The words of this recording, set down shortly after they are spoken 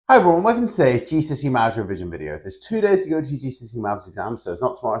Hi everyone, welcome to today's GCSE Maths revision video. There's 2 days to go to your GCSE Maths exam, so it's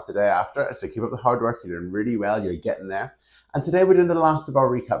not tomorrow, it's the day after. So keep up the hard work, you're doing really well, you're getting there. And today we're doing the last of our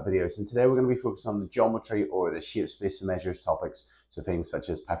recap videos, and today we're going to be focused on the geometry or the shape, space and measures topics, so things such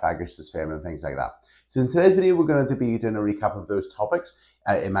as Pythagoras' theorem and things like that. So in today's video we're going to be doing a recap of those topics.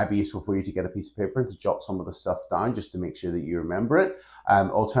 It might be useful for you to get a piece of paper and to jot some of the stuff down just to make sure that you remember it.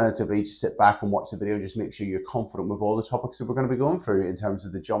 Alternatively, just sit back and watch the video and just make sure you're confident with all the topics that we're going to be going through in terms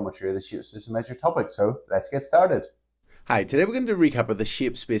of the geometry or the shape, space and measure topic. So let's get started. Hi, today we're going to do a recap of the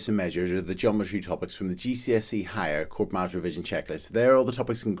shape, space and measures or the geometry topics from the GCSE Higher Corbettmaths Revision Checklist. There are all the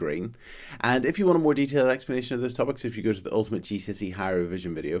topics in green. And if you want a more detailed explanation of those topics, if you go to the Ultimate GCSE Higher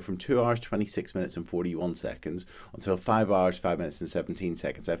Revision video from 2 hours, 26 minutes and 41 seconds until 5 hours, 5 minutes and 17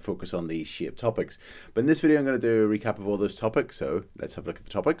 seconds, I focus on these shape topics. But in this video, I'm going to do a recap of all those topics. So let's have a look at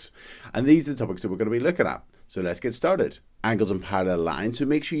the topics. And these are the topics that we're going to be looking at. So let's get started. Angles and parallel lines. So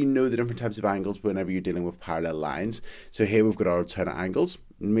make sure you know the different types of angles whenever you're dealing with parallel lines. So here we've got our alternate angles.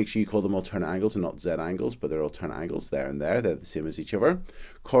 Make sure you call them alternate angles and not Z angles, but they're alternate angles there and there. They're the same as each other.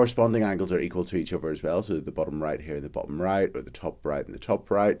 Corresponding angles are equal to each other as well. So the bottom right here and the bottom right, or the top right and the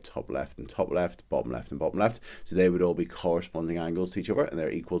top right, top left and top left, bottom left and bottom left. So they would all be corresponding angles to each other and they're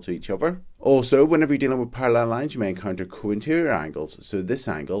equal to each other. Also, whenever you're dealing with parallel lines, you may encounter co-interior angles. So this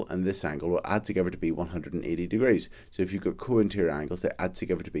angle and this angle will add together to be 180 degrees. So if you've got co-interior angles, they add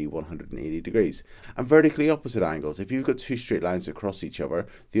together to be 180 degrees. And vertically opposite angles, if you've got two straight lines across each other,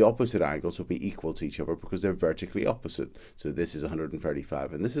 the opposite angles will be equal to each other because they're vertically opposite. So this is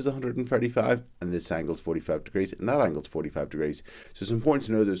 135 and this is 135 and this angle is 45 degrees and that angle is 45 degrees. So it's important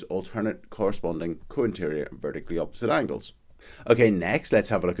to know those alternate corresponding co-interior and vertically opposite angles. Okay, next let's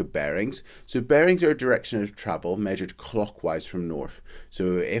have a look at bearings. So bearings are a direction of travel measured clockwise from north.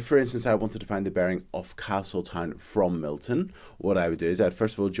 So if for instance I wanted to find the bearing of Castletown from Milton, what I would do is I'd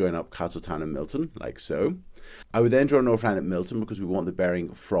first of all join up Castletown and Milton like so. I would then draw a north line at Milton because we want the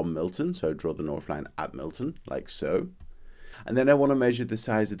bearing from Milton, so I'd draw the north line at Milton like so. And then I want to measure the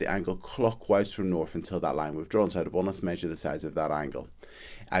size of the angle clockwise from north until that line we've drawn. So I'd want to measure the size of that angle.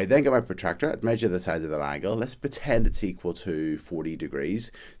 I then get my protractor, I'd measure the size of that angle. Let's pretend it's equal to 40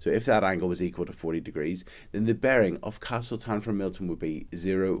 degrees. So if that angle was equal to 40 degrees, then the bearing of Castletown from Milton would be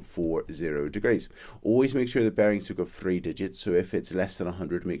 040 degrees. Always make sure the bearings have got 3 digits. So if it's less than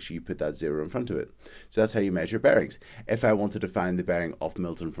 100, make sure you put that 0 in front of it. So that's how you measure bearings. If I wanted to find the bearing of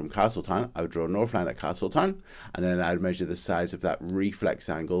Milton from Castletown, I would draw a north line at Castletown, and then I'd measure the size of that reflex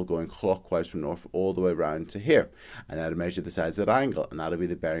angle going clockwise from north all the way around to here. And I'd measure the size of that angle, and that'll be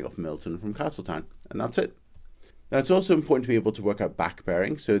the bearing of Milton from Castletown, and that's it. Now it's also important to be able to work out back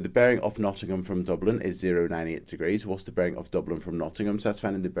bearing. So the bearing of Nottingham from Dublin is 098 degrees. What's the bearing of Dublin from Nottingham? So that's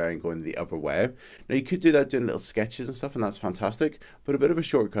finding the bearing going the other way. Now you could do that doing little sketches and stuff, and that's fantastic. But a bit of a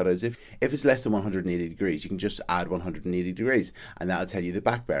shortcut is if it's less than 180 degrees, you can just add 180 degrees, and that'll tell you the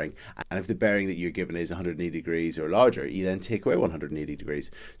back bearing. And if the bearing that you're given is 180 degrees or larger, you then take away 180 degrees.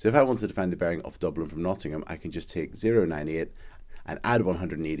 So if I wanted to find the bearing of Dublin from Nottingham, I can just take 098 and add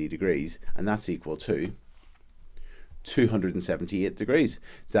 180 degrees, and that's equal to 278 degrees.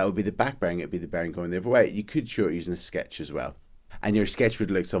 So that would be the back bearing, it would be the bearing going the other way. You could show it using a sketch as well. And your sketch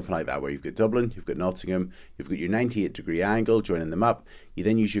would look something like that, where you've got Dublin, you've got Nottingham, you've got your 98 degree angle, joining them up. You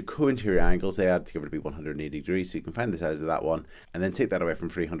then use your co-interior angles, they add together to be 180 degrees, so you can find the size of that one, and then take that away from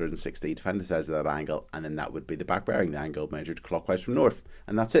 360 to find the size of that angle, and then that would be the back bearing, the angle measured clockwise from north,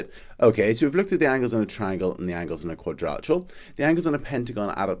 and that's it. Okay, so we've looked at the angles on a triangle and the angles on a quadrilateral. The angles on a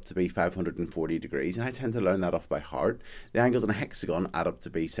pentagon add up to be 540 degrees, and I tend to learn that off by heart. The angles on a hexagon add up to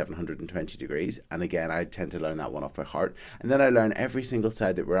be 720 degrees, and again, I tend to learn that one off by heart, and then I learn every single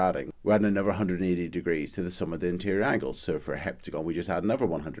side that we're adding. We're adding another 180 degrees to the sum of the interior angles. So for a heptagon, we just add another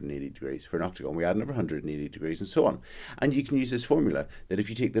 180 degrees. For an octagon, we add another 180 degrees, and so on. And you can use this formula that if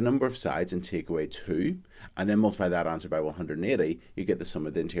you take the number of sides and take away 2, and then multiply that answer by 180, you get the sum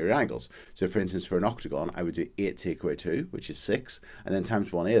of the interior angles. So for instance, for an octagon, I would do 8 take away 2, which is 6, and then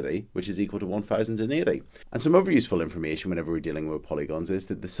times 180, which is equal to 1080. And some other useful information whenever we're dealing with polygons is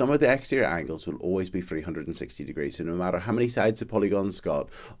that the sum of the exterior angles will always be 360 degrees. So no matter how many sides the polygon's got,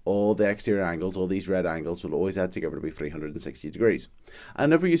 all the exterior angles, all these red angles will always add together to be 360 degrees.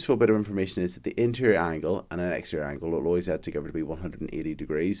 Another useful bit of information is that the interior angle and an exterior angle will always add together to be 180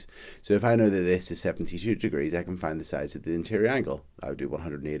 degrees. So if I know that this is 72 degrees, I can find the size of the interior angle. I would do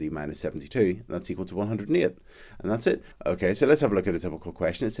 180 minus 72, and that's equal to 108. And that's it. Okay, so let's have a look at a typical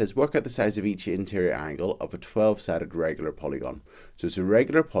question. It says, work out the size of each interior angle of a 12-sided regular polygon. So it's a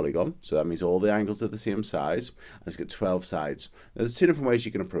regular polygon, so that means all the angles are the same size, and it's got 12 sides. Now, there's two different ways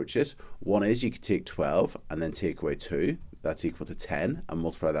you can approach this. One is you could take 12 and then take away 2. that's equal to 10, and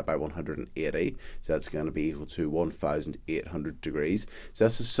multiply that by 180, so that's going to be equal to 1800 degrees. So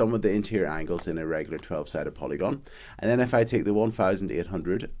that's the sum of the interior angles in a regular 12-sided polygon. And then if I take the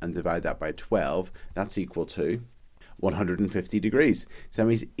 1800 and divide that by 12, that's equal to 150 degrees. So that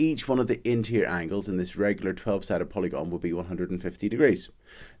means each one of the interior angles in this regular 12-sided polygon will be 150 degrees.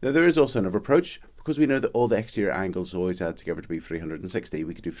 Now there is also another approach. Because we know that all the exterior angles always add together to be 360,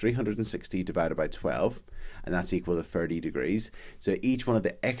 we could do 360 divided by 12, and that's equal to 30 degrees. So each one of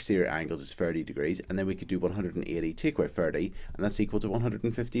the exterior angles is 30 degrees, and then we could do 180, take away 30, and that's equal to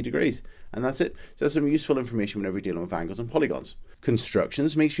 150 degrees. And that's it. So that's some useful information whenever you're dealing with angles and polygons.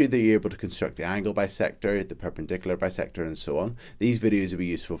 Constructions, make sure that you're able to construct the angle bisector, the perpendicular bisector, and so on. These videos will be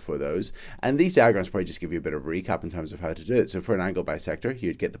useful for those. And these diagrams probably just give you a bit of a recap in terms of how to do it. So for an angle bisector,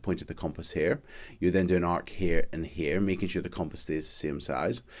 you'd get the point of the compass here. You then do an arc here and here, making sure the compass stays the same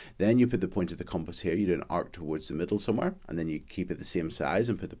size. Then you put the point of the compass here, you do an arc towards the middle somewhere, and then you keep it the same size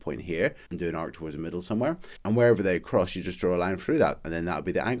and put the point here and do an arc towards the middle somewhere. And wherever they cross, you just draw a line through that, and then that would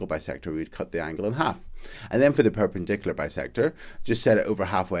be the angle bisector. We'd cut the angle in half. And then for the perpendicular bisector, just set it over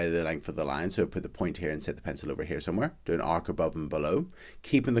halfway the length of the line. So put the point here and set the pencil over here somewhere. Do an arc above and below.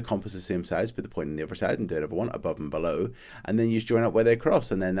 Keeping the compass the same size, put the point on the other side and do another one above and below. And then you just join up where they cross,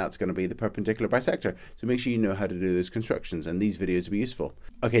 and then that's going to be the perpendicular bisector. So make sure you know how to do those constructions, and these videos will be useful.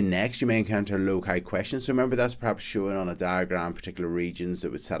 Okay, next you may encounter loci questions. So remember, that's perhaps showing on a diagram particular regions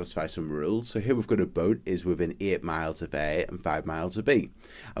that would satisfy some rules. So here we've got a boat is within 8 miles of A and 5 miles of B.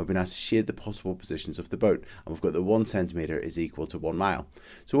 And we've been asked to shade the possible positions of the boat, and we've got the 1 centimeter is equal to 1 mile.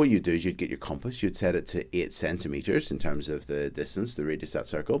 So what you do is you'd get your compass, you'd set it to 8 centimeters in terms of the distance, the radius of that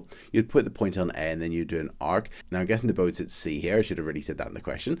circle. You'd put the point on A, and then you do an arc. Now I'm guessing the boat's at sea here. I should have already said that in the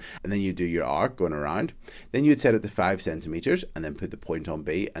question. And then you do your arc going around. Then you'd set it to 5 centimeters and then put the point on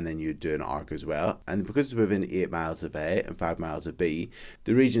B, and then you'd do an arc as well. And because it's within 8 miles of A and 5 miles of B,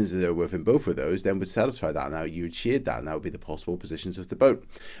 the regions that are within both of those then would satisfy that. Now you would shade that, and that would be the possible positions of the boat.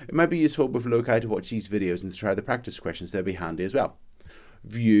 It might be useful with loci to watch these videos and to try the practice questions. They'll be handy as well.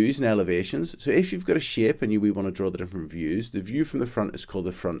 Views and elevations. So if you've got a shape and we want to draw the different views, the view from the front is called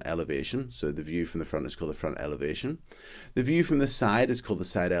the front elevation. So the view from the front is called the front elevation. The view from the side is called the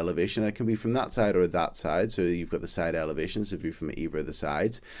side elevation. It can be from that side or that side. So you've got the side elevations, the view from either of the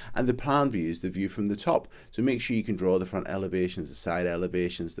sides. And the plan view is the view from the top. So make sure you can draw the front elevations, the side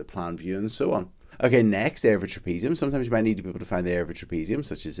elevations, the plan view, and so on. Okay, next, area of a trapezium. Sometimes you might need to be able to find the area of a trapezium,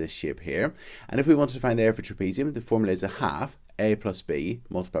 such as this shape here. And if we wanted to find the area of a trapezium, the formula is a half A plus B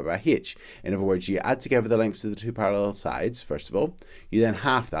multiplied by H. In other words, you add together the lengths of the two parallel sides, first of all. You then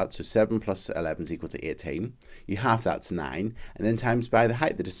half that, so 7 plus 11 is equal to 18. You half that to 9, and then times by the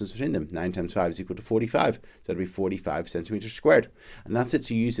height, the distance between them. 9 times 5 is equal to 45. So that'll be 45 centimeters squared. And that's it.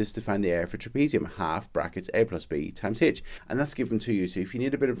 So use this to find the area for trapezium. Half brackets A plus B times H. And that's given to you. So if you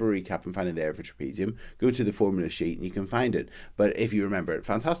need a bit of a recap on finding the area for trapezium, go to the formula sheet and you can find it. But if you remember it,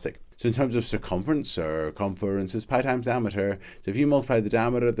 fantastic. So in terms of circumference is pi times diameter. So if you multiply the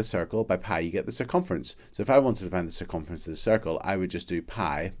diameter of the circle by pi, you get the circumference. So if I wanted to find the circumference of the circle, I would just do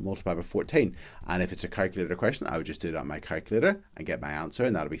pi multiplied by 14. And if it's a calculator question, I would just do it on my calculator and get my answer,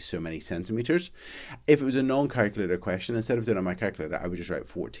 and that'll be so many centimeters. If it was a non-calculator question, instead of doing it on my calculator, I would just write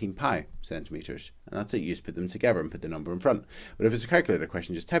 14 pi centimeters. And that's it. You just put them together and put the number in front. But if it's a calculator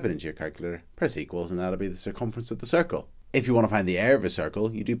question, just type it into your calculator, press equals, and that'll be the circumference of the circle. If you want to find the area of a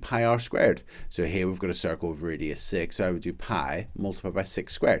circle, you do pi r squared. So here we've got a circle with radius 6, so I would do pi multiplied by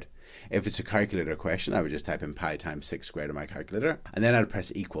 6 squared. If it's a calculator question, I would just type in pi times 6 squared on my calculator, and then I'd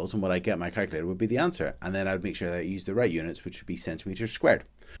press equals, and what I get my calculator would be the answer. And then I'd make sure that I use the right units, which would be centimeters squared.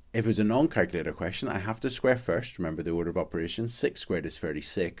 If it was a non-calculator question, I have to square first. Remember the order of operations, 6 squared is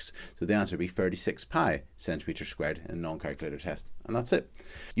 36. So the answer would be 36 pi centimeters squared in a non-calculator test. And that's it.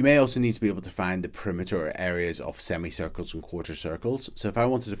 You may also need to be able to find the perimeter or areas of semicircles and quarter circles. So if I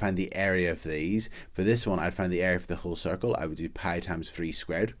wanted to find the area of these, for this one, I'd find the area of the whole circle. I would do pi times 3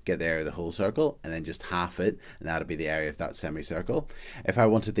 squared, get the area of the whole circle, and then just half it, and that'd be the area of that semicircle. If I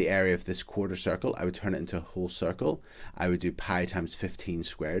wanted the area of this quarter circle, I would turn it into a whole circle. I would do pi times 15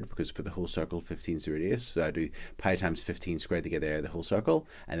 squared, because for the whole circle, 15 is the radius. So I do pi times 15 squared to get the area of the whole circle,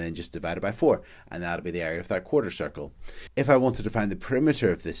 and then just divide it by 4, and that'll be the area of that quarter circle. If I wanted to find the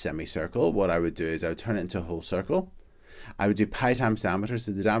perimeter of this semicircle, what I would do is I would turn it into a whole circle. I would do pi times diameter,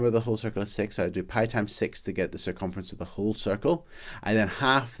 so the diameter of the whole circle is 6, so I would do pi times 6 to get the circumference of the whole circle, and then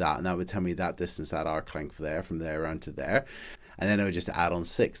half that, and that would tell me that distance, that arc length there, from there around to there. And then I would just add on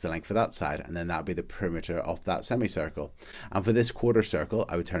 6, the length for that side, and then that would be the perimeter of that semicircle. And for this quarter circle,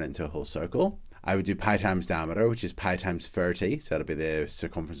 I would turn it into a whole circle. I would do pi times diameter, which is pi times 30, so that'll be the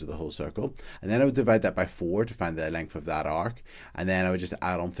circumference of the whole circle. And then I would divide that by 4 to find the length of that arc. And then I would just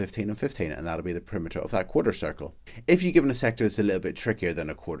add on 15 and 15, and that'll be the perimeter of that quarter circle. If you're given a sector that's a little bit trickier than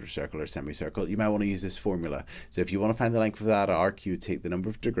a quarter circle or semicircle, you might want to use this formula. So if you want to find the length of that arc, you would take the number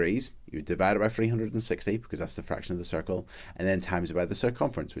of degrees, you would divide it by 360, because that's the fraction of the circle, and then times it by the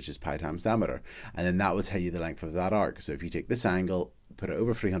circumference, which is pi times diameter. And then that will tell you the length of that arc. So if you take this angle, put it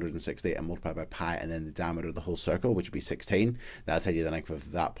over 360 and multiply by pi, and then the diameter of the whole circle, which would be 16, that'll tell you the length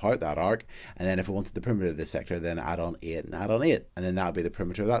of that part, that arc. And then if we wanted the perimeter of this sector, then add on 8 and add on 8, and then that'll be the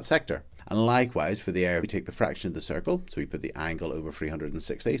perimeter of that sector. And likewise for the area, we take the fraction of the circle, so we put the angle over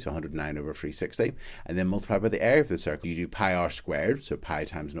 360, so 109 over 360, and then multiply by the area of the circle. You do pi r squared, so pi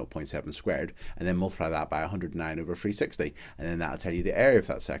times 0.7 squared, and then multiply that by 109 over 360, and then that'll tell you the area of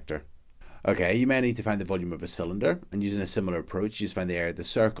that sector. Okay, you may need to find the volume of a cylinder, and using a similar approach, you just find the area of the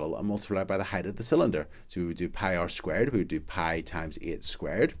circle and multiply by the height of the cylinder. So we would do pi r squared, we would do pi times 8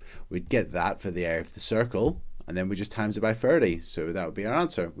 squared. We'd get that for the area of the circle, and then we just times it by 30. So that would be our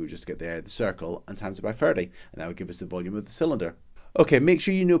answer. We would just get the area of the circle and times it by 30, and that would give us the volume of the cylinder. Okay, make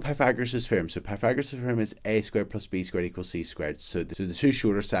sure you know Pythagoras' theorem. So Pythagoras' theorem is a squared plus b squared equals c squared. So the two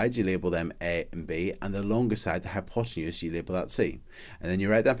shorter sides, you label them a and b, and the longer side, the hypotenuse, you label that c. And then you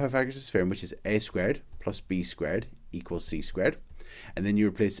write down Pythagoras' theorem, which is a squared plus b squared equals c squared. And then you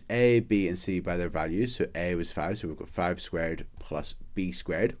replace a, b, and c by their values. So a was 5, so we've got 5 squared plus b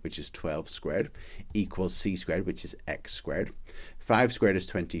squared, which is 12 squared, equals c squared, which is x squared. 5 squared is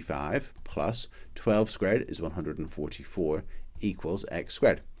 25, plus 12 squared is 144, equals x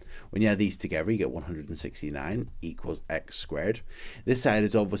squared. When you add these together, you get 169 equals x squared. This side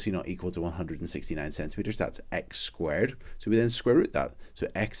is obviously not equal to 169 centimeters. That's x squared. So we then square root that. So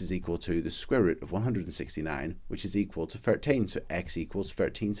x is equal to the square root of 169, which is equal to 13. So x equals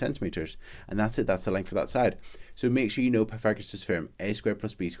 13 centimeters. And that's it. That's the length of that side. So make sure you know Pythagoras' theorem, a squared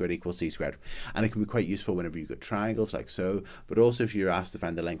plus b squared equals c squared. And it can be quite useful whenever you've got triangles like so, but also if you're asked to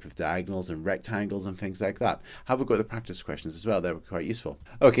find the length of diagonals and rectangles and things like that. Have a go at the practice questions as well. They're quite useful.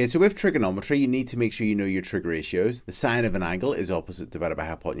 Okay, so with trigonometry, you need to make sure you know your trig ratios. The sine of an angle is opposite divided by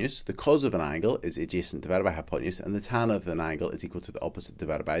hypotenuse. The cos of an angle is adjacent divided by hypotenuse. And the tan of an angle is equal to the opposite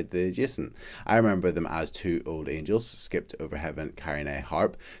divided by the adjacent. I remember them as two old angels skipped over heaven carrying a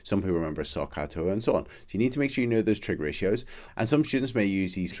harp. Some people remember staccato and so on. So you need to make sure you know those trig ratios. And some students may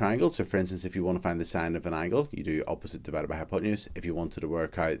use these triangles. So for instance, if you want to find the sine of an angle, you do opposite divided by hypotenuse. If you wanted to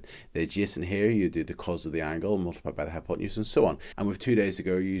work out the adjacent here, you do the cos of the angle multiplied by the hypotenuse and so on. And with 2 days to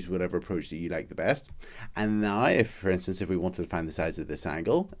go, use whatever approach that you like the best. And now, if for instance, if we wanted to find the sides of this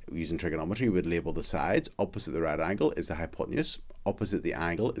angle, using trigonometry, we would label the sides. Opposite the right angle is the hypotenuse. Opposite the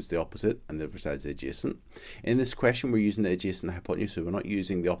angle is the opposite, and the other side is the adjacent. In this question, we're using the adjacent and hypotenuse, so we're not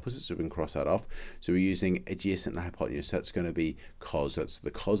using the opposite, so we can cross that off. So we're using adjacent and hypotenuse. That's going to be cos. That's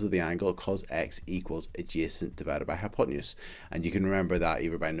the cos of the angle. Cos x equals adjacent divided by hypotenuse. And you can remember that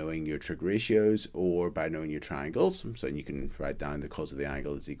either by knowing your trig ratios or by knowing your triangles. So you can write down the cos of the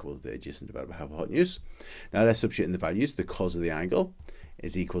angle is equal to the adjacent divided by hypotenuse. Now let's substitute in the values. The cos of the angle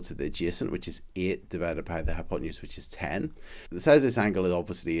is equal to the adjacent, which is 8 divided by the hypotenuse, which is 10. The size of this angle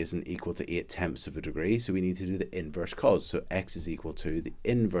obviously isn't equal to 8/10 of a degree, so we need to do the inverse cos. So x is equal to the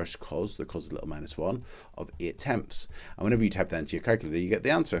inverse cos, the cos of little minus 1, of 8/10. And whenever you type that into your calculator, you get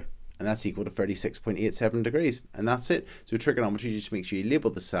the answer. And that's equal to 36.87 degrees. And that's it. So trigonometry, just make sure you label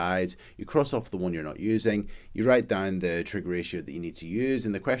the sides, you cross off the one you're not using, you write down the trig ratio that you need to use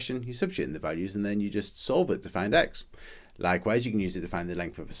in the question, you substitute in the values, and then you just solve it to find x. Likewise, you can use it to find the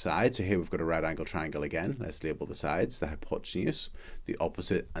length of a side. So here we've got a right angle triangle again. Let's label the sides, the hypotenuse, the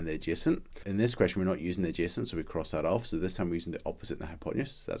opposite, and the adjacent. In this question, we're not using the adjacent, so we cross that off. So this time we're using the opposite and the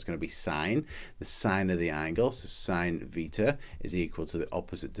hypotenuse. So that's going to be sine, the sine of the angle. So sine vita is equal to the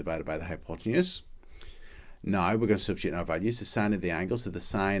opposite divided by the hypotenuse. Now we're going to substitute in our values. The sine of the angle, so the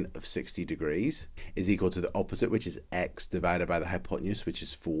sine of 60 degrees is equal to the opposite, which is x, divided by the hypotenuse, which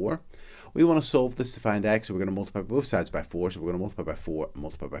is 4. We want to solve this to find x, so we're going to multiply both sides by 4. So we're going to multiply by 4 and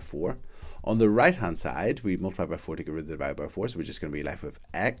multiply by 4. On the right hand side, we multiply by 4 to get rid of the divided by 4, so we're just going to be left with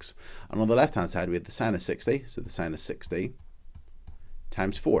x. And on the left hand side, we have the sine of 60, so the sine of 60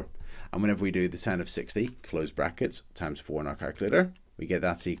 times 4. And whenever we do the sine of 60, close brackets, times 4 in our calculator, we get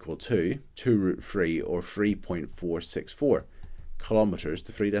that's equal to 2 root 3, or 3.464. kilometers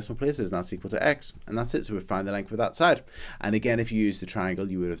to 3 decimal places, and that's equal to x, and that's it. So we've found the length of that side. And again, if you use the triangle,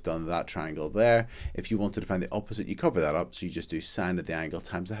 you would have done that triangle there. If you wanted to find the opposite, you cover that up, so you just do sine of the angle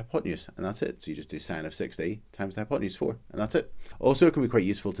times the hypotenuse, and that's it. So you just do sine of 60 times the hypotenuse 4, and that's it. Also, it can be quite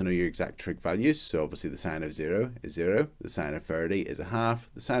useful to know your exact trig values. So obviously the sine of 0 is 0, the sine of 30 is a half,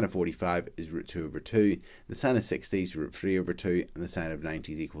 the sine of 45 is root 2 over 2, the sine of 60 is root 3 over 2, and the sine of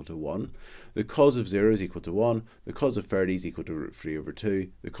 90 is equal to 1. The cos of 0 is equal to 1, the cos of 30 is equal to root 3 over 2,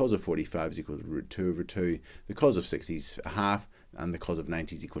 the cos of 45 is equal to root 2 over 2, the cos of 60 is a half, and the cos of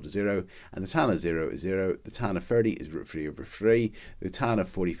 90 is equal to 0, and the tan of 0 is 0, the tan of 30 is root 3 over 3, the tan of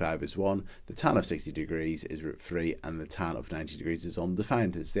 45 is 1, the tan of 60 degrees is root 3, and the tan of 90 degrees is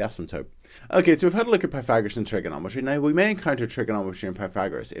undefined. It's the asymptote. Okay, so we've had a look at Pythagoras and trigonometry. Now, we may encounter trigonometry and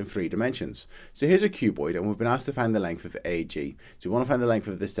Pythagoras in 3 dimensions. So here's a cuboid, and we've been asked to find the length of AG. So we want to find the length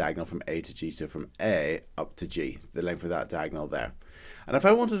of this diagonal from A to G, so from A up to G, the length of that diagonal there. And if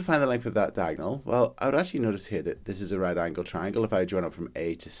I wanted to find the length of that diagonal, well, I would actually notice here that this is a right angle triangle. If I join up from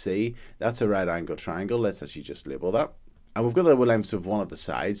A to C, that's a right angle triangle. Let's actually just label that. And we've got the lengths of one at the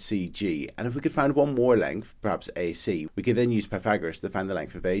sides, CG. And if we could find one more length, perhaps AC, we could then use Pythagoras to find the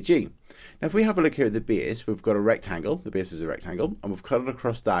length of AG. Now, if we have a look here at the base, we've got a rectangle. The base is a rectangle, and we've cut it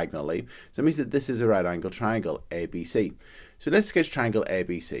across diagonally. So it means that this is a right angle triangle, ABC. So let's sketch triangle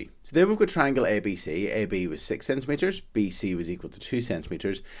ABC. So there we've got triangle ABC. AB was 6 centimeters, BC was equal to 2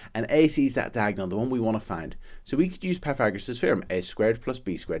 centimeters, and AC is that diagonal, the one we want to find. So we could use Pythagoras' theorem, A squared plus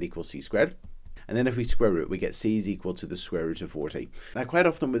B squared equals C squared. And then if we square root, we get C is equal to the square root of 40. Now, quite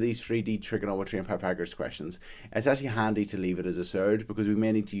often with these 3D trigonometry and Pythagoras questions, it's actually handy to leave it as a surd because we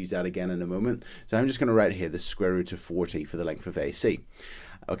may need to use that again in a moment. So I'm just going to write here the square root of 40 for the length of AC.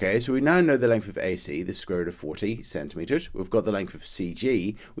 Okay, so we now know the length of AC, the square root of 40 centimeters. We've got the length of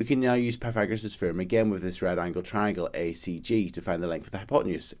CG. We can now use Pythagoras' theorem again with this right angle triangle ACG to find the length of the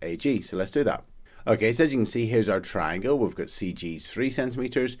hypotenuse AG. So let's do that. Okay, so as you can see, here's our triangle. We've got CG's 3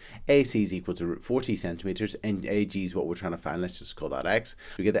 centimeters, AC is equal to root 40 centimeters, and AG is what we're trying to find. Let's just call that x.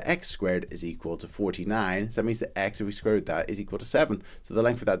 We get that x squared is equal to 49. So that means that x, if we square root that, is equal to 7. So the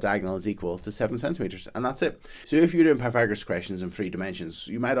length of that diagonal is equal to 7 centimeters, and that's it. So if you're doing Pythagoras questions in 3 dimensions,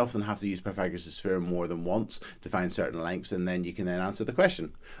 you might often have to use Pythagoras' theorem more than once to find certain lengths, and then you can then answer the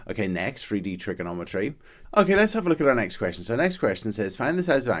question. Okay, next, 3D trigonometry. Okay, let's have a look at our next question. So our next question says, find the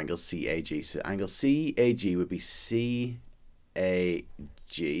size of angle CAG. So angle CAG would be CAG.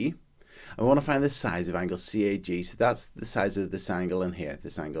 I want to find the size of angle CAG. So that's the size of this angle in here,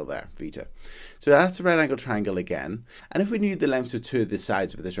 this angle there, theta. So that's a right angle triangle again. And if we knew the lengths of 2 of the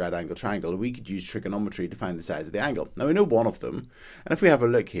sides of this right angle triangle, we could use trigonometry to find the size of the angle. Now we know one of them. And if we have a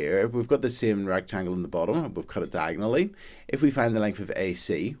look here, we've got the same rectangle in the bottom. We've cut it diagonally. If we find the length of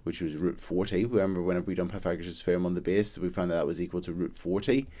AC, which was root 40, remember whenever we done Pythagoras' theorem on the base, we found that was equal to root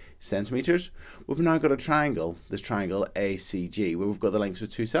 40 centimeters. We've now got a triangle, this triangle ACG, where we've got the lengths of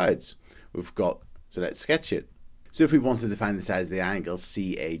 2 sides. So let's sketch it. So if we wanted to find the size of the angle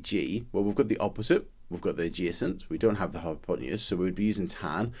CAG, well, we've got the opposite, we've got the adjacent, we don't have the hypotenuse, so we would be using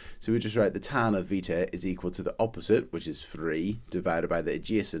tan. So we just write the tan of theta is equal to the opposite, which is 3, divided by the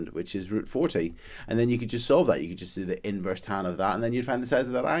adjacent, which is root 40. And then you could just solve that. You could just do the inverse tan of that, and then you'd find the size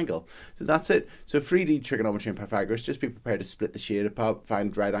of that angle. So that's it. So 3D trigonometry and Pythagoras, just be prepared to split the shade apart,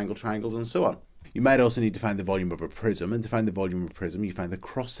 find right angle triangles, and so on. You might also need to find the volume of a prism, and to find the volume of a prism, you find the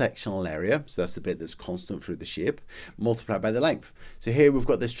cross-sectional area, so that's the bit that's constant through the shape, multiplied by the length. So here we've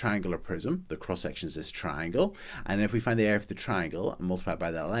got this triangular prism, the cross-section is this triangle, and if we find the area of the triangle and multiply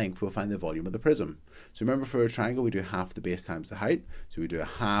by that length, we'll find the volume of the prism. So remember, for a triangle, we do half the base times the height, so we do a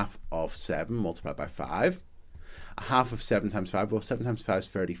half of 7 multiplied by 5. A half of 7 times 5, well, 7 times 5 is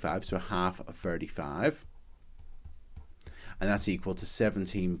 35, so a half of 35. And that's equal to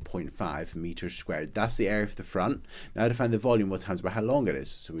 17.5 meters squared. That's the area of the front. Now to find the volume, we'll times by how long it is.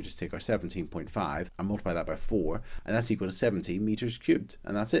 So we just take our 17.5 and multiply that by 4, and that's equal to 17 meters cubed.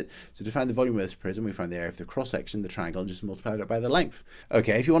 And that's it. So to find the volume of this prism, we find the area of the cross-section, the triangle, and just multiply it by the length.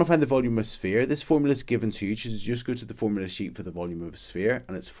 Okay, if you want to find the volume of a sphere, this formula is given to you. Just go to the formula sheet for the volume of a sphere,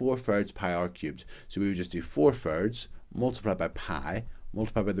 and it's 4 thirds pi r cubed. So we would just do 4 thirds multiplied by pi,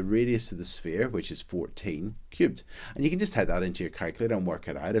 multiplied by the radius of the sphere, which is 14 cubed. And you can just type that into your calculator and work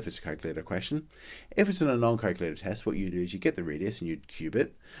it out if it's a calculator question. If it's in a non-calculator test, what you do is you get the radius and you'd cube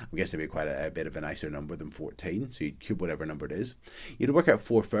it. I guess it'd be quite a bit of a nicer number than 14, so you'd cube whatever number it is. You'd work out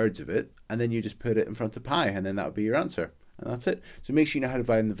 4 thirds of it, and then you just put it in front of pi, and then that would be your answer. And that's it. So make sure you know how to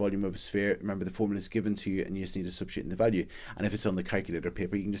find the volume of a sphere. Remember, the formula is given to you and you just need to substitute in the value. And if it's on the calculator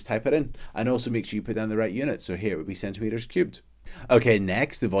paper, you can just type it in. And also make sure you put down the right unit. So here it would be centimeters cubed. Okay,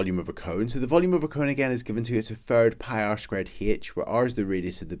 next, the volume of a cone. So the volume of a cone again is given to you as a third pi r squared h, where r is the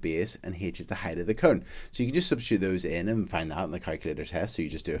radius of the base and h is the height of the cone. So you can just substitute those in and find that in the calculator test. So you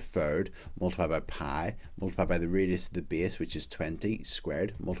just do a third multiplied by pi, multiplied by the radius of the base, which is 20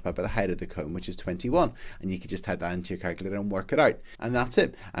 squared, multiplied by the height of the cone, which is 21. And you can just type that into your calculator and work it out. And that's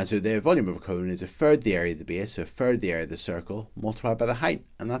it. And so the volume of a cone is a third the area of the base, so a third the area of the circle, multiplied by the height.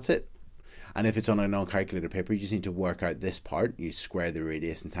 And that's it. And if it's on a non-calculator paper, you just need to work out this part. You square the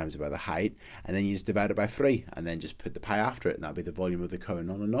radius and times it by the height, and then you just divide it by 3, and then just put the pi after it, and that'll be the volume of the cone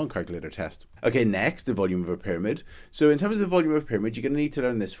on a non-calculator test. Okay, next, the volume of a pyramid. So in terms of the volume of a pyramid, you're going to need to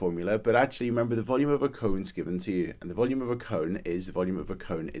learn this formula, but actually remember the volume of a cone is given to you, and the volume of a cone is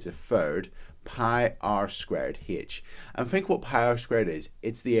a third pi r squared h. And think what pi r squared is.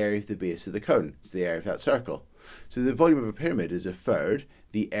 It's the area of the base of the cone. It's the area of that circle. So the volume of a pyramid is a third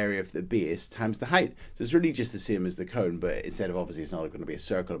the area of the base times the height. So it's really just the same as the cone, but instead of obviously it's not going to be a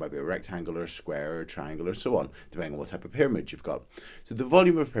circle, it might be a rectangle or a square or a triangle or so on, depending on what type of pyramid you've got. So the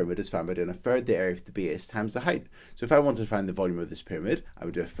volume of a pyramid is found by doing a third the area of the base times the height. So if I wanted to find the volume of this pyramid, I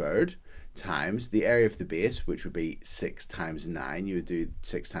would do a third times the area of the base, which would be 6 times 9. You would do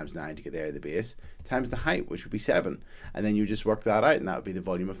 6 times 9 to get the area of the base, times the height, which would be 7. And then you just work that out, and that would be the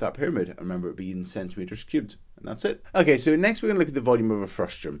volume of that pyramid. And remember, it would be in centimeters cubed. And that's it. Okay, so next we're going to look at the volume of a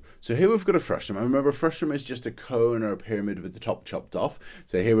frustum. So here we've got a frustum. And remember, a frustum is just a cone or a pyramid with the top chopped off.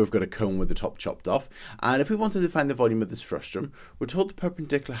 So here we've got a cone with the top chopped off. And if we wanted to find the volume of this frustum, we're told the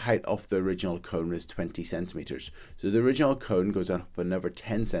perpendicular height of the original cone is 20 centimeters. So the original cone goes up another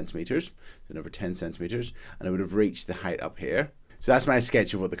 10 centimeters. So another 10 centimeters. And it would have reached the height up here. So that's my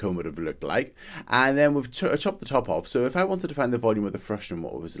sketch of what the cone would have looked like. And then we've chopped the top off. So if I wanted to find the volume of the frustum,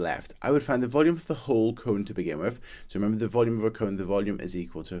 what was left, I would find the volume of the whole cone to begin with. So remember, the volume of a cone, the volume is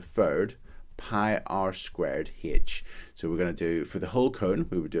equal to a third pi r squared h. So we're going to do, for the whole cone,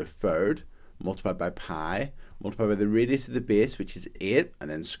 we would do a third multiplied by pi, multiplied by the radius of the base, which is 8, and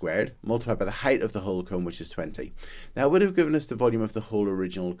then squared, multiplied by the height of the whole cone, which is 20. That would have given us the volume of the whole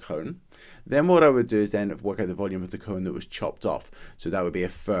original cone. Then what I would do is then work out the volume of the cone that was chopped off. So that would be a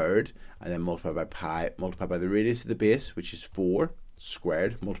third, and then multiplied by pi, multiplied by the radius of the base, which is 4,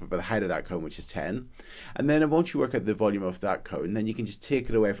 squared, multiplied by the height of that cone, which is 10. And then once you work out the volume of that cone, then you can just take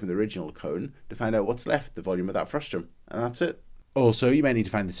it away from the original cone to find out what's left, the volume of that frustum. And that's it. Also, you might need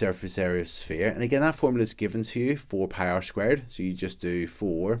to find the surface area of a sphere. And again, that formula is given to you, 4 pi r squared. So you just do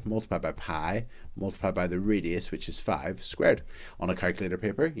 4 multiplied by pi, multiplied by the radius, which is 5 squared. On a calculator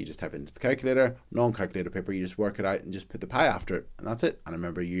paper, you just type it into the calculator. Non-calculator paper, you just work it out and just put the pi after it. And that's it. And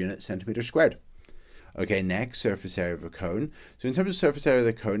remember, unit centimeters squared. Okay, next, surface area of a cone. So in terms of surface area of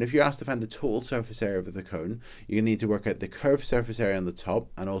the cone, if you're asked to find the total surface area of the cone, you're going to need to work out the curved surface area on the top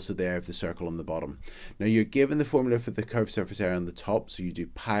and also the area of the circle on the bottom. Now you're given the formula for the curved surface area on the top, so you do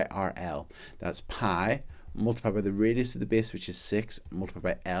pi RL. That's pi multiplied by the radius of the base, which is 6, multiplied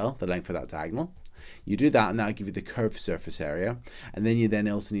by L, the length of that diagonal. You do that and that'll give you the curved surface area. And then you then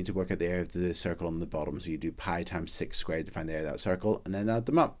also need to work out the area of the circle on the bottom. So you do pi times 6 squared to find the area of that circle and then add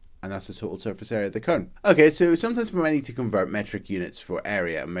them up. And that's the total surface area of the cone. Okay, so sometimes we might need to convert metric units for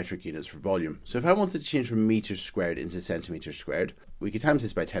area and metric units for volume. So if I wanted to change from meters squared into centimeters squared, we could times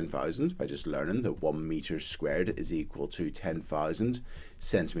this by 10,000 by just learning that 1 meter squared is equal to 10,000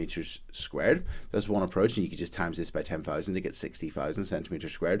 centimeters squared. That's one approach, and you could just times this by 10,000 to get 60,000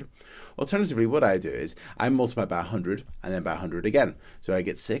 centimeters squared. Alternatively, what I do is I multiply by 100 and then by 100 again. So I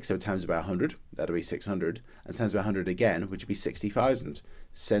get 6, so times it by 100, that'll be 600, and times by 100 again, which would be 60,000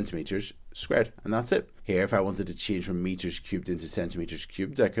 centimeters squared, and that's it. Here, if I wanted to change from meters cubed into centimeters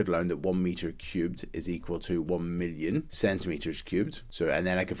cubed, I could learn that 1 meter cubed is equal to 1 million centimeters cubed. So, and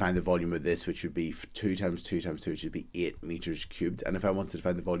then I could find the volume of this, which would be 2 times 2 times 2, which would be 8 meters cubed. And if I wanted to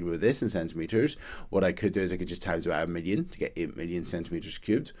find the volume of this in centimeters, what I could do is I could just times by 1 million to get 8 million centimeters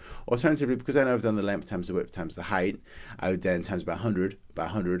cubed. Alternatively, because I know I've done the length times the width times the height, I would then times by 100, by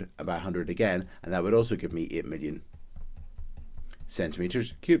 100, and by 100 again, and that would also give me 8 million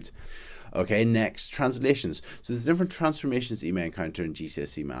centimeters cubed. Okay, next, translations. So there's different transformations that you may encounter in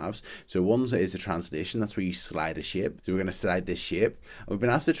GCSE maths. So one is a translation, that's where you slide a shape. So we're going to slide this shape. And we've been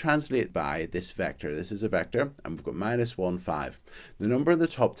asked to translate by this vector. This is a vector, and we've got -1, 5. The number on the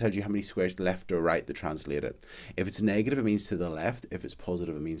top tells you how many squares left or right to translate it. If it's negative, it means to the left. If it's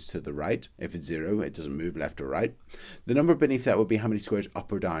positive, it means to the right. If it's 0, it doesn't move left or right. The number beneath that would be how many squares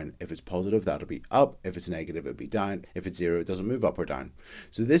up or down. If it's positive, that'll be up. If it's negative, it'll be down. If it's 0, it doesn't move up or down.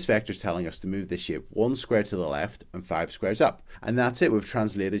 So this vector is telling telling us to move this shape 1 square to the left and 5 squares up. And that's it. We've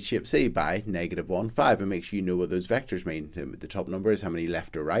translated shape C by -1, 5. And make sure you know what those vectors mean. The top number is how many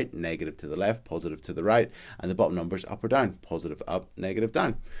left or right, negative to the left, positive to the right, and the bottom number is up or down, positive up, negative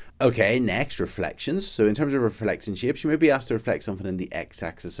down. Okay, next, reflections. So in terms of reflecting shapes, you may be asked to reflect something in the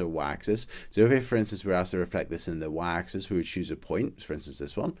x-axis or y-axis. So if, for instance, we're asked to reflect this in the y-axis, we would choose a point, for instance,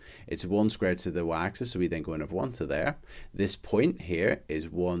 this one. It's 1 squared to the y-axis, so we then go in of 1 to there. This point here is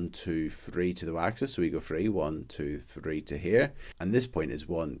 1, 2, 3 to the y-axis, so we go 3, 1, 2, 3 to here. And this point is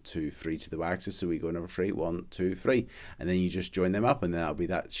 1, 2, 3 to the y-axis, so we go in over 3, 1, 2, 3. And then you just join them up, and then that'll be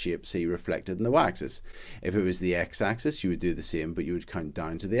that shape C reflected in the y-axis. If it was the x-axis, you would do the same, but you would count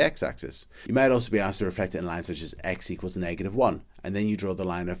down to the x-axis. You might also be asked to reflect it in lines such as x equals -1, and then you draw the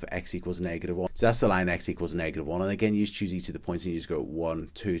line of x equals -1. So that's the line x equals -1, and again you just choose each of the points and you just go 1,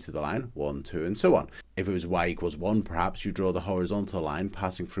 2 to the line, 1, 2, and so on. If it was y equals 1, perhaps you draw the horizontal line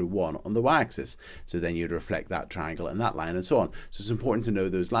passing through 1 on the y-axis. So then you'd reflect that triangle and that line and so on. So it's important to know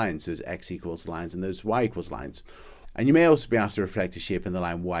those lines, those x equals lines and those y equals lines. And you may also be asked to reflect a shape in the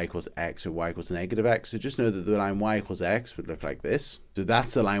line y equals x or y equals -x. So just know that the line y equals x would look like this. So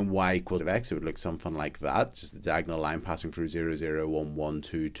that's the line y equals x. It would look something like that. Just the diagonal line passing through 0, 0, 1, 1,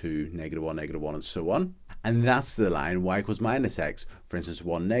 2, 2, -1, -1, and so on. And that's the line y equals -x. For instance,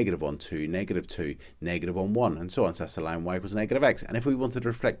 1, -1, 2, -2, -1, 1, and so on. So that's the line y equals -x. And if we wanted to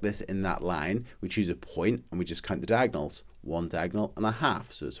reflect this in that line, we choose a point and we just count the diagonals. 1 diagonal and a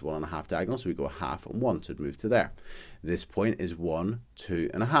half. So it's 1 1/2 diagonal. So we go 1/2 and 1. So it'd move to there. This point is 1, 2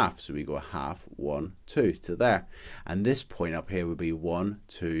 1/2. So we go 1/2, 1, 2 to there. And this point up here would be 1,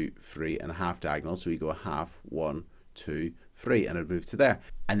 2, 3 1/2 diagonal. So we go 1/2, 1, 2, 3, and it'd move to there.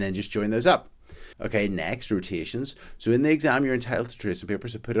 And then just join those up. Okay, next, rotations. So in the exam, you're entitled to tracing paper.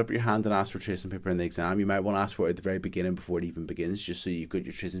 So put up your hand and ask for tracing paper in the exam. You might want to ask for it at the very beginning before it even begins, just so you've got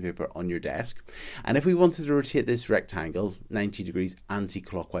your tracing paper on your desk. And if we wanted to rotate this rectangle 90 degrees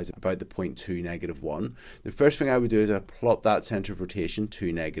anti-clockwise about the point 2, -1, the first thing I would do is I'd plot that center of rotation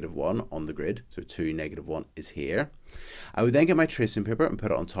 2, -1 on the grid. So 2, -1 is here. I would then get my tracing paper and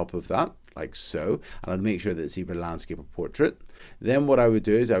put it on top of that, like so, and I'd make sure that it's either landscape or portrait. Then what I would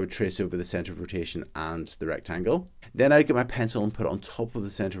do is I would trace over the center of rotation and the rectangle. Then I'd get my pencil and put it on top of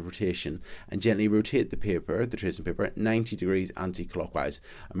the center of rotation and gently rotate the paper, the tracing paper, 90 degrees anti-clockwise.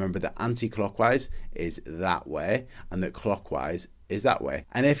 Remember that anti-clockwise is that way and that clockwise is that way.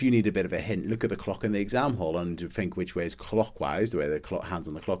 And if you need a bit of a hint, look at the clock in the exam hall and think which way is clockwise, the way the hands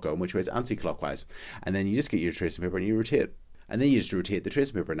on the clock go, and which way is anti-clockwise. And then you just get your tracing paper and you rotate. And then you just rotate the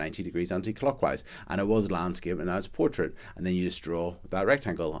tracing paper 90 degrees anti-clockwise. And it was landscape and now it's portrait. And then you just draw that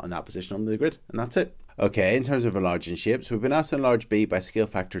rectangle on that position on the grid, and that's it. Okay, in terms of enlarging shapes, we've been asked to enlarge B by scale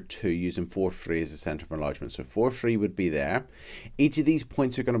factor 2 using 4, 3 as the center of enlargement. So 4, 3 would be there. Each of these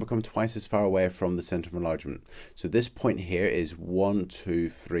points are going to become twice as far away from the center of enlargement. So this point here is 1, 2,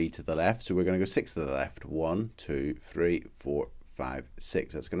 3 to the left. So we're going to go 6 to the left. 1, 2, 3, 4, 5,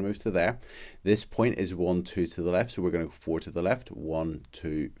 6. That's going to move to there. This point is 1, 2 to the left. So we're going to go 4 to the left. 1,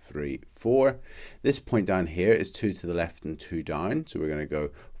 2, 3, 4. This point down here is 2 to the left and 2 down. So we're going to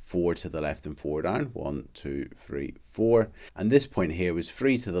go 4 to the left and 4 down. 1, 2, 3, 4. And this point here was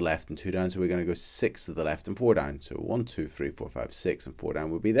 3 to the left and 2 down. So we're going to go 6 to the left and 4 down. So 1, 2, 3, 4, 5, 6 and 4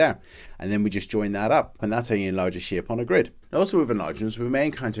 down will be there. And then we just join that up. And that's how you enlarge a shape on a grid. Also with enlargements, we may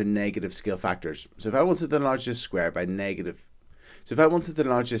encounter negative scale factors. So if I wanted to enlarge this square by So if I wanted to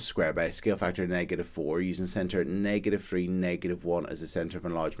enlarge this square by a scale factor of -4 using center -3, -1 as a center of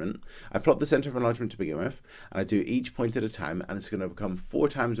enlargement, I plot the center of enlargement to begin with, and I do each point at a time, and it's going to become 4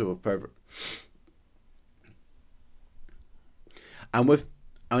 times over further. And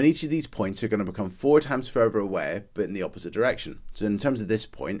each of these points are going to become 4 times further away, but in the opposite direction. So in terms of this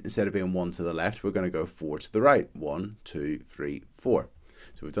point, instead of being 1 to the left, we're going to go 4 to the right. 1, 2, 3, 4.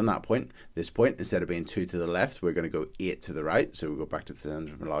 So we've done that point. This point, instead of being 2 to the left, we're going to go 8 to the right. So we'll go back to the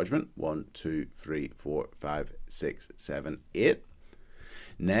center of enlargement. 1, 2, 3, 4, 5, 6, 7, 8.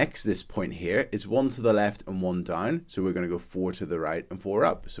 Next, this point here is 1 to the left and 1 down. So we're going to go 4 to the right and 4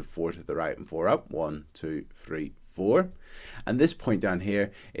 up. So 4 to the right and 4 up. 1, 2, 3, 4. And this point down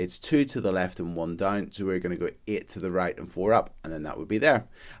here, it's 2 to the left and 1 down. So we're going to go 8 to the right and 4 up. And then that would be there.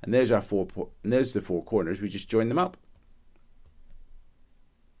 And there's our there's the 4 corners. We just join them up.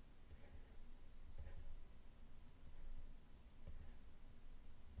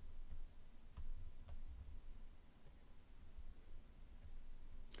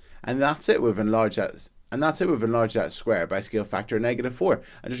 And that's it. We've enlarged that. And that's it. We've enlarged that square by scale factor -4.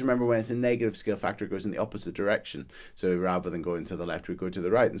 And just remember, when it's a negative scale factor, it goes in the opposite direction. So rather than going to the left, we go to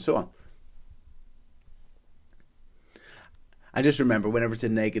the right, and so on. And just remember, whenever it's a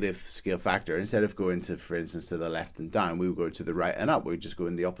negative scale factor, instead of going to, for instance, to the left and down, we would go to the right and up. We would just go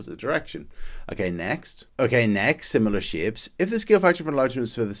in the opposite direction. Okay, next, similar shapes. If the scale factor for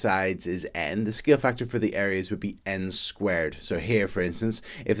enlargements for the sides is n, the scale factor for the areas would be n squared. So here, for instance,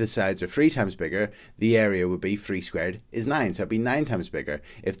 if the sides are 3 times bigger, the area would be 3 squared is 9. So it'd be 9 times bigger.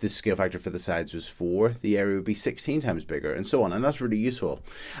 If the scale factor for the sides was 4, the area would be 16 times bigger, and so on. And that's really useful.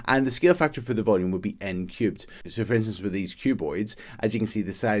 And the scale factor for the volume would be n cubed. So for instance, with these cuboids, as you can see,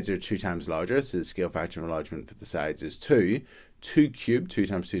 the sides are 2 times larger, so the scale factor of enlargement for the sides is 2. 2 cubed, 2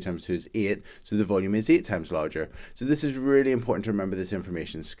 times 2 times 2 is 8, so the volume is 8 times larger. So this is really important to remember this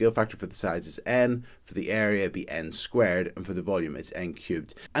information. Scale factor for the sides is n, for the area it'd be n squared, and for the volume it's n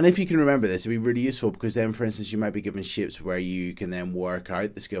cubed. And if you can remember this, it'd be really useful, because then, for instance, you might be given shapes where you can then work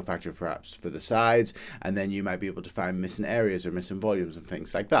out the scale factor perhaps for the sides, and then you might be able to find missing areas or missing volumes and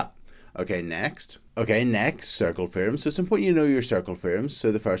things like that. Okay, next, circle theorem. So it's important you know your circle theorems. So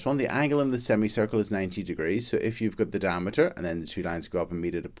the first one, the angle in the semicircle is 90 degrees. So if you've got the diameter and then the 2 lines go up and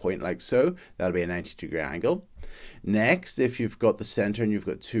meet at a point like so, that'll be a 90-degree angle. Next, if you've got the center and you've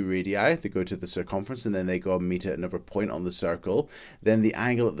got 2 radii, they go to the circumference and then they go and meet at another point on the circle, then the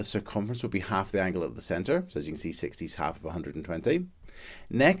angle at the circumference will be half the angle at the center. So as you can see, 60 is half of 120.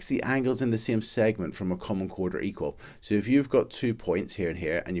 Next, the angles in the same segment from a common chord are equal. So if you've got 2 points here and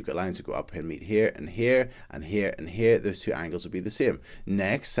here, and you've got lines that go up and meet here and here and here and here, those 2 angles will be the same.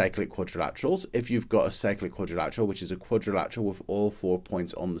 Next, cyclic quadrilaterals. If you've got a cyclic quadrilateral, which is a quadrilateral with all 4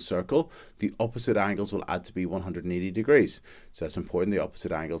 points on the circle, the opposite angles will add to be 180 degrees. So that's important. The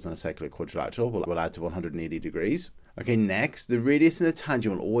opposite angles in a cyclic quadrilateral will add to 180 degrees. Okay, next, the radius and the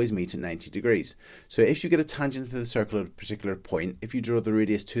tangent will always meet at 90 degrees. So if you get a tangent to the circle at a particular point, if you draw the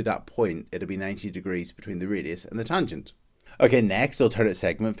radius to that point, it'll be 90 degrees between the radius and the tangent. Okay, next, alternate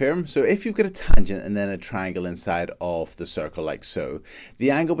segment theorem. So if you've got a tangent and then a triangle inside of the circle like so,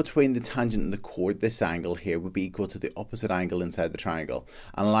 the angle between the tangent and the chord, this angle here, would be equal to the opposite angle inside the triangle.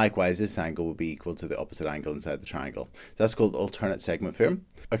 And likewise, this angle would be equal to the opposite angle inside the triangle. That's called alternate segment theorem.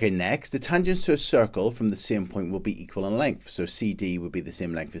 Okay, next, the tangents to a circle from the same point will be equal in length. So CD would be the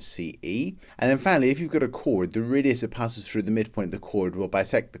same length as CE. And then finally, if you've got a chord, the radius that passes through the midpoint of the chord will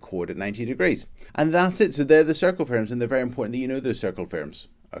bisect the chord at 90 degrees. And that's it. So they're the circle theorems, and they're very important that you know those circle theorems.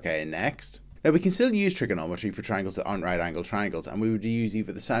 Okay, next. Now we can still use trigonometry for triangles that aren't right angle triangles, and we would use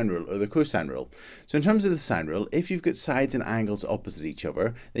either the sine rule or the cosine rule. So in terms of the sine rule, if you've got sides and angles opposite each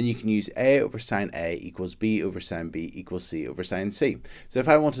other, then you can use A over sine A equals B over sine B equals C over sine C. So if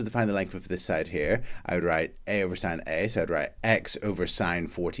I wanted to find the length of this side here, I would write A over sine A, so I'd write x over sine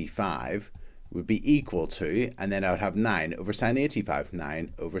 45 would be equal to, and then I would have 9 over sine 85,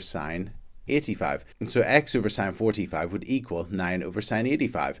 9 over sine 85. And so x over sine 45 would equal 9 over sine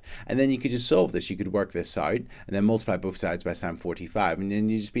 85. And then you could just solve this. You could work this out and then multiply both sides by sine 45, and then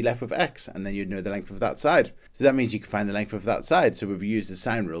you'd just be left with x, and then you'd know the length of that side. So that means you can find the length of that side. So we've used the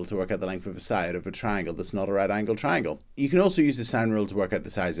sine rule to work out the length of a side of a triangle that's not a right angle triangle. You can also use the sine rule to work out the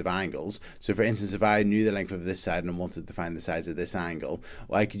size of angles. So for instance, if I knew the length of this side and wanted to find the size of this angle,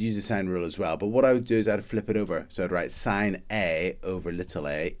 well, I could use the sine rule as well. But what I would do is I'd flip it over. So I'd write sine A over little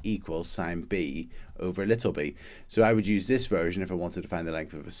a equals sine B over little b. So I would use this version if I wanted to find the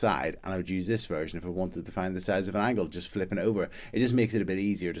length of a side, and I would use this version if I wanted to find the size of an angle, just flipping it over. It just makes it a bit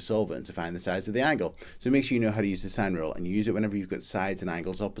easier to solve it and to find the size of the angle. So make sure you know how to use the sine rule, and you use it whenever you've got sides and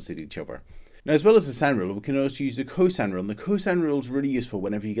angles opposite each other. Now, as well as the sine rule, we can also use the cosine rule, and the cosine rule is really useful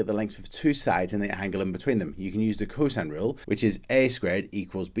whenever you get the length of 2 sides and the angle in between them. You can use the cosine rule, which is a squared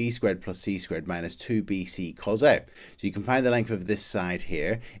equals b squared plus c squared minus 2bc cos a. So you can find the length of this side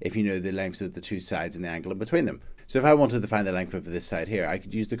here if you know the lengths of the 2 sides and the angle in between them. So if I wanted to find the length of this side here, I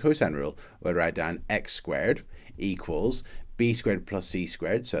could use the cosine rule, where I write down x squared equals b squared plus c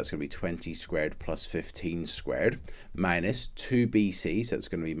squared, so that's going to be 20 squared plus 15 squared, minus 2bc, so it's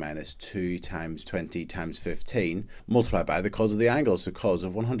going to be minus 2 times 20 times 15, multiplied by the cos of the angle, so cos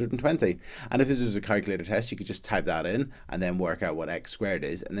of 120. And if this was a calculator test, you could just type that in and then work out what x squared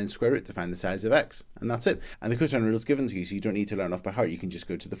is, and then square root to find the size of x. And that's it. And the cosine rule is given to you, so you don't need to learn off by heart. You can just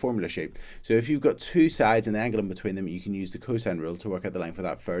go to the formula sheet. So if you've got 2 sides and the angle in between them, you can use the cosine rule to work out the length of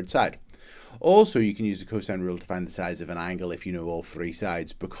that third side. Also, you can use the cosine rule to find the size of an angle if you know all 3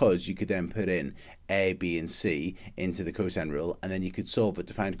 sides, because you could then put in a, b, and c into the cosine rule, and then you could solve it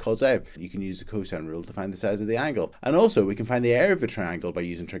to find cos a. You can use the cosine rule to find the size of the angle. And also, we can find the area of a triangle by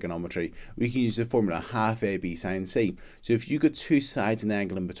using trigonometry. We can use the formula half ab sine c. So if you've got 2 sides and the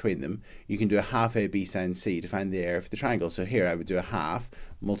angle in between them, you can do a half ab sine c to find the area of the triangle. So here I would do a half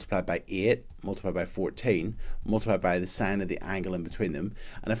multiplied by 8, multiplied by 14, multiplied by the sine of the angle in between them.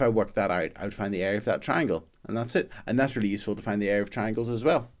 And if I work that out, I would find the area of that triangle. And that's it. And that's really useful to find the area of triangles as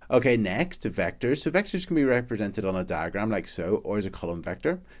well. Okay, next, vectors. So vectors can be represented on a diagram like so, or as a column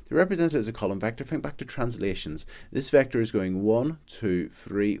vector. To represent it as a column vector, think back to translations. This vector is going 1, 2,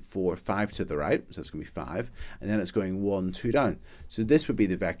 3, 4, 5 to the right, so that's going to be 5, and then it's going 1, 2 down. So this would be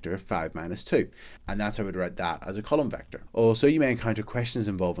the vector 5 minus 2, and that's how I would write that as a column vector. Also, you may encounter questions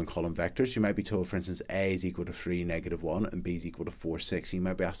involving column vectors. You might be told, for instance, A is equal to 3, negative 1, and B is equal to 4, 6. You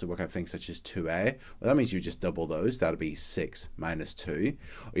might be asked to work out things such as 2A. Well, that means you just double those. That'll be 6 minus 2.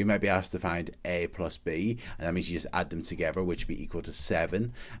 Or you might be asked to find A plus B, and that means you just add them together, which would be equal to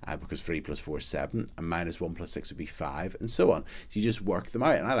 7, because 3 plus 4 is 7, and minus 1 plus 6 would be 5, and so on. So you just work them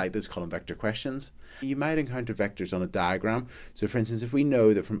out, and I like those column vector questions. You might encounter vectors on a diagram. So for instance, if we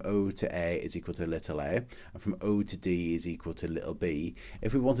know that from O to A is equal to little a, and from O to D is equal to little b,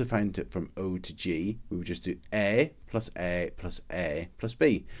 if we want to find it from O to G, we would just do A plus A plus A plus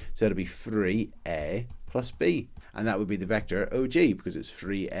B. So it'll be 3A plus B. And that would be the vector OG, because it's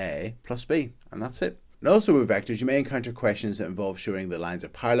 3A plus B, and that's it. And also with vectors, you may encounter questions that involve showing that lines are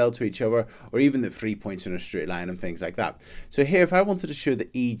parallel to each other, or even that 3 points are in a straight line and things like that. So here, if I wanted to show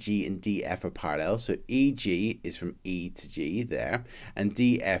that EG and DF are parallel, so EG is from E to G there, and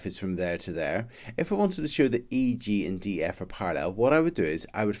DF is from there to there. If I wanted to show that EG and DF are parallel, what I would do is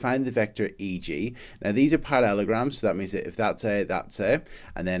I would find the vector EG. Now these are parallelograms, so that means that if that's A, that's A,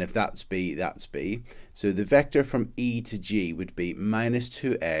 and then if that's B, that's B. So the vector from E to G would be minus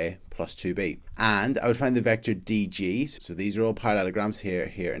 2A plus 2B. And I would find the vector DG. So these are all parallelograms here,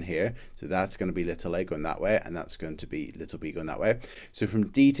 here, and here. So that's going to be little a going that way, and that's going to be little b going that way. So from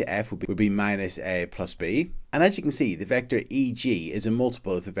D to F would be minus A plus B. And as you can see, the vector EG is a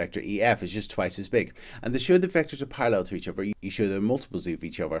multiple of the vector EF. It's just twice as big. And to show that vectors are parallel to each other, you show they're multiples of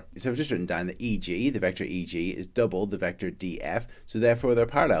each other. So I've just written down that EG, the vector EG, is double the vector DF. So therefore they're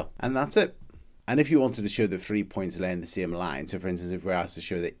parallel. And that's it. And if you wanted to show the 3 points lay in the same line, so for instance, if we're asked to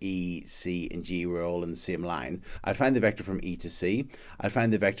show that E, C, and G were all in the same line, I'd find the vector from E to C, I'd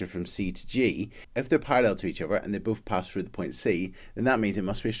find the vector from C to G. If they're parallel to each other and they both pass through the point C, then that means it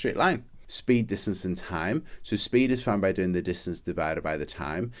must be a straight line. Speed, distance, and time. So speed is found by doing the distance divided by the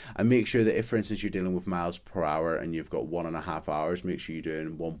time. And make sure that if, for instance, you're dealing with miles per hour and you've got 1.5 hours, make sure you're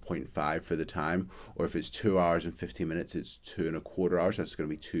doing 1.5 for the time. Or if it's 2 hours and 15 minutes, it's 2.25 hours. That's going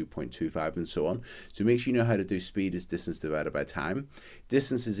to be 2.25 and so on. So make sure you know how to do speed is distance divided by time.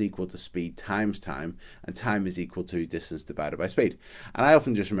 Distance is equal to speed times time, and time is equal to distance divided by speed. And I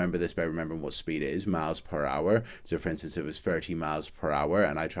often just remember this by remembering what speed is, miles per hour. So for instance, if it was 30 miles per hour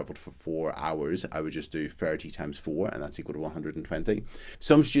and I traveled for 4 hours, I would just do 30 times 4, and that's equal to 120.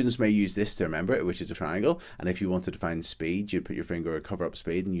 Some students may use this to remember it, which is a triangle. And if you wanted to find speed, you'd put your finger or cover up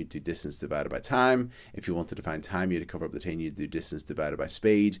speed and you'd do distance divided by time. If you wanted to find time, you'd cover up the time, you'd do distance divided by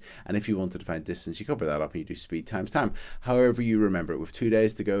speed. And if you wanted to find distance, you cover that up and you do speed times time. However you remember it. With 2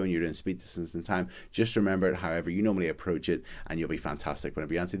 days to go and you're doing speed, distance, and time, just remember it however you normally approach it, and you'll be fantastic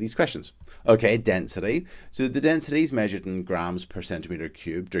whenever you answer these questions. Okay, density. So the density is measured in grams per centimeter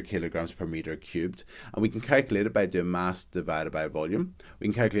cubed, or kilograms per meter cubed, and we can calculate it by doing mass divided by volume. We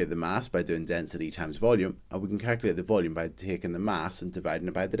can calculate the mass by doing density times volume, and we can calculate the volume by taking the mass and dividing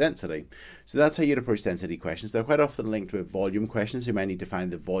it by the density. So that's how you'd approach density questions. They're quite often linked with volume questions. You might need to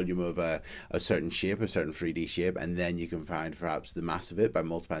find the volume of a certain shape, a certain 3D shape, and then you can find perhaps the mass of it by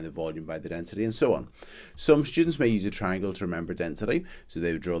multiplying the volume by the density, and so on. Some students may use a triangle to remember density. So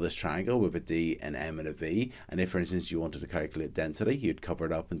they would draw this triangle with a D, an M, and a V. And if, for instance, you wanted to calculate density, you'd cover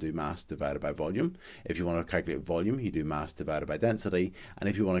it up and do mass divided by volume. If you want to calculate volume, you do mass divided by density. And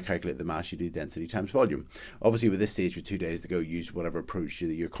if you want to calculate the mass, you do density times volume. Obviously, with this stage, with 2 days to go, use whatever approach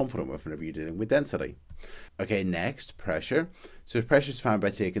that you're confident with whenever you're dealing with density. Okay, next, pressure. So pressure is found by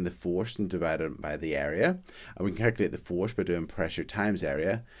taking the force and dividing it by the area. And we can calculate the force by doing pressure times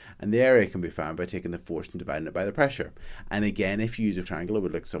area. And the area can be found by taking the force and dividing it by the pressure. And again, if you use a triangle, it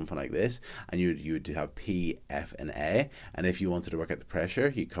would look something like this. And you would have P, F, and A. And if you wanted to work out the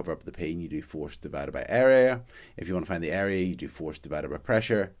pressure, you cover up the P and you do force divided by area. If you want to find the area, you do force divided by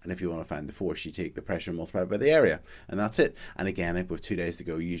pressure. And if you want to find the force, you take the pressure and multiply it by the area. And that's it. And again, with 2 days to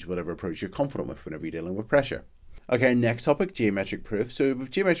go, use whatever approach you're confident with whenever you're dealing with pressure. Okay, next topic, geometric proof. So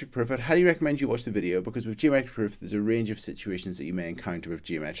with geometric proof, I'd highly recommend you watch the video, because with geometric proof, there's a range of situations that you may encounter with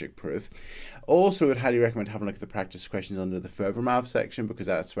geometric proof. Also, I'd highly recommend having a look at the practice questions under the further math section, because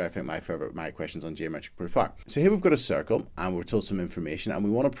that's where I think my questions on geometric proof are. So here we've got a circle, and we're told some information, and we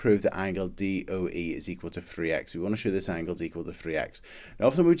want to prove the angle DOE is equal to 3x. We want to show this angle is equal to 3x. Now,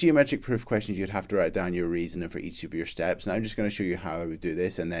 often with geometric proof questions, you'd have to write down your reasoning for each of your steps. And I'm just going to show you how I would do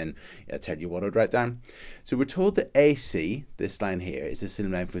this, and then I'll tell you what I'd write down. So we're told told that AC, this line here, is the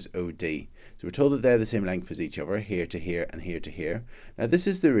same length as OD. So we're told that they're the same length as each other, here to here and here to here. Now this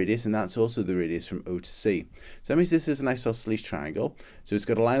is the radius, and that's also the radius from O to C. So that means this is an isosceles triangle. So it's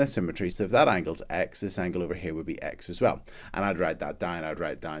got a line of symmetry. So if that angle's X, this angle over here would be X as well. And I'd write that down. I'd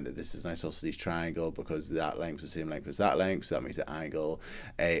write down that this is an isosceles triangle because that length is the same length as that length. So that means the angle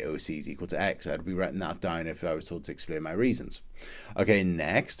AOC is equal to X. So I'd be writing that down if I was told to explain my reasons. Okay,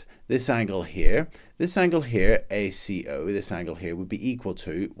 next, this angle here, ACO, this angle here would be equal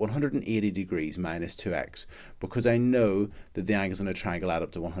to 180 degrees minus 2x, because I know that the angles in a triangle add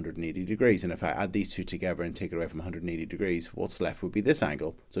up to 180 degrees, and if I add these two together and take it away from 180 degrees, what's left would be this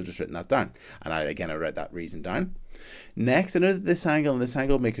angle. So I've just written that down, and I write that reason down. Next, I know that this angle and this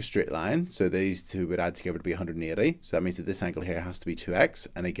angle make a straight line, so these two would add together to be 180, so that means that this angle here has to be 2x,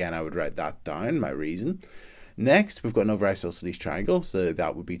 and again I would write that down, my reason. Next, we've got another isosceles triangle, so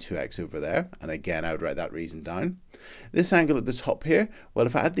that would be 2x over there, and again I would write that reason down. This angle at the top here, well,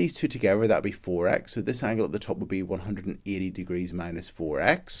 if I add these two together, that would be 4x, so this angle at the top would be 180 degrees minus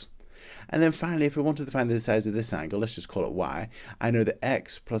 4x. And then finally, if we wanted to find the size of this angle, let's just call it y. I know that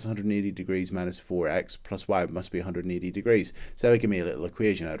x plus 180 degrees minus 4x plus y must be 180 degrees. So that would give me a little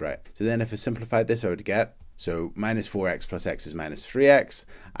equation I'd write. So then if I simplified this, I would get, so minus 4x plus x is minus 3x.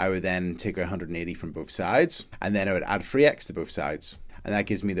 I would then take away 180 from both sides, and then I would add 3x to both sides. And that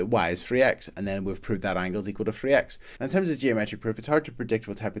gives me that y is 3x, and then we've proved that angle is equal to 3x. Now, in terms of geometric proof, it's hard to predict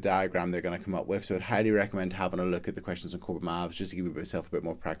what type of diagram they're going to come up with, so I'd highly recommend having a look at the questions on Corbettmaths just to give yourself a bit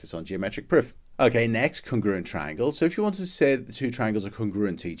more practice on geometric proof. Okay, next, congruent triangle. So if you want to say that the two triangles are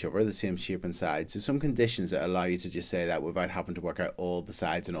congruent to each other, the same shape and sides, there's some conditions that allow you to just say that without having to work out all the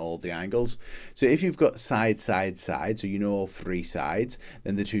sides and all the angles. So if you've got side, side, side, so you know all three sides,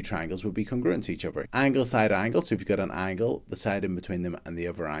 then the two triangles would be congruent to each other. Angle, side, angle. So if you've got an angle, the side in between them and the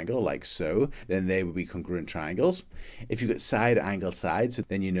other angle, like so, then they would be congruent triangles. If you've got side, angle, side, so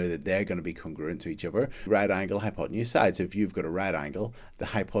then you know that they're going to be congruent to each other. Right angle, hypotenuse, side. So if you've got a right angle, the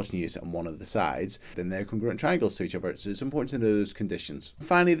hypotenuse on one of the sides, then they're congruent triangles to each other. So it's important to know those conditions.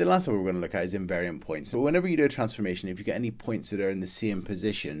 Finally, the last one we're going to look at is invariant points. So whenever you do a transformation, if you get any points that are in the same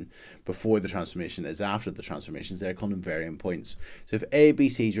position before the transformation as after the transformations, they're called invariant points. So if A, B,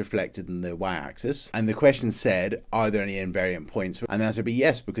 C is reflected in the y-axis, and the question said, are there any invariant points? And the answer would be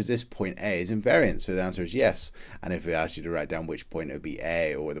yes, because this point A is invariant. So the answer is yes. And if we asked you to write down which point it would be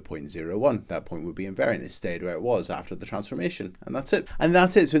A or the point 0, 1, that point would be invariant. It stayed where it was after the transformation. And that's it. And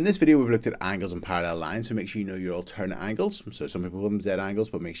that's it. So in this video, we've looked at angles and parallel lines. So make sure you know your alternate angles. So some people call them Z angles,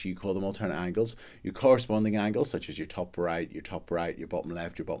 but make sure you call them alternate angles. Your corresponding angles, such as your top right, your bottom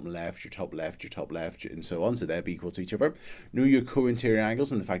left, your bottom left, your top left, and so on. So they'll be equal to each other. Know your co-interior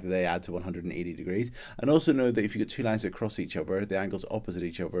angles and the fact that they add to 180 degrees. And also know that if you get two lines that cross each other, the angles opposite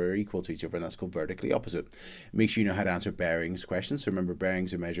each other are equal to each other, and that's called vertically opposite. Make sure you know how to answer bearings questions. So remember,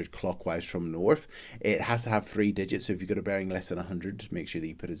 bearings are measured clockwise from north. It has to have 3 digits. So if you've got a bearing less than 100, make sure that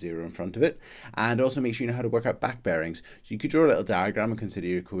you put a 0 in front of it. And also make sure you know how to work out back bearings. So you could draw a little diagram and consider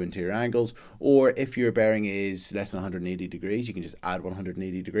your co-interior angles, or if your bearing is less than 180 degrees, you can just add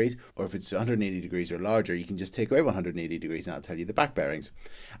 180 degrees, or if it's 180 degrees or larger, you can just take away 180 degrees, and that'll tell you the back bearings.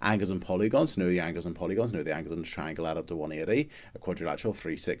 Angles and polygons, know the angles and polygons, know the angles on a triangle add up to 180, a quadrilateral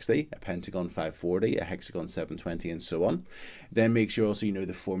 360, a pentagon 540, a hexagon 720, and so on. Then make sure also you know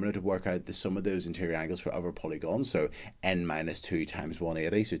the formula to work out the sum of those interior angles for other polygons, so n minus 2 times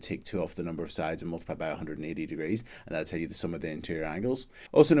 180, so take 2 off the number of sides and multiply by 180 degrees, and that'll tell you the sum of the interior angles.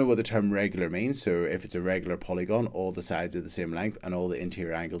 Also know what the term regular means, so if it's a regular polygon, all the sides are the same length and all the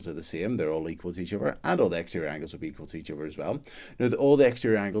interior angles are the same, they're all equal to each other, and all the exterior angles will be equal to each other as well. Know that all the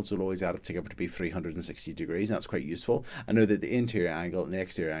exterior angles will always add up together to be 360 degrees, and that's quite useful. And know that the interior angle and the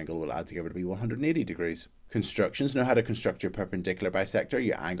exterior angle will add together to be 180 degrees. Constructions, know how to construct your perpendicular bisector,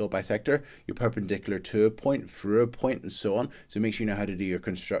 your angle bisector, your perpendicular to a point, through a point, and so on. So make sure you know how to do your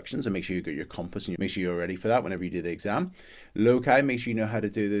constructions, and make sure you got your compass and make sure you're ready for that whenever you do the exam. Loci, make sure you know how to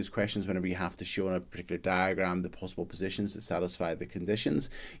do those questions whenever you have to show on a particular diagram the possible positions that satisfy the conditions.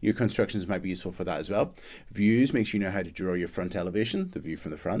 Your constructions might be useful for that as well. Views, make sure you know how to draw your front elevation, the view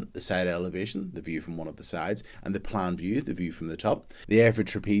from the front, the side elevation, the view from one of the sides, and the plan view, the view from the top. The area for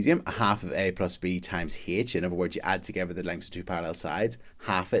trapezium, a half of A plus B times H. In other words, you add together the lengths of two parallel sides,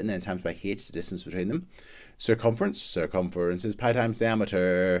 half it, and then times by H, the distance between them. Circumference. Circumference is pi times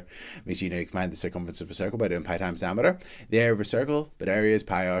diameter. Makes sure you know you can find the circumference of a circle by doing pi times diameter. The area of a circle, but area is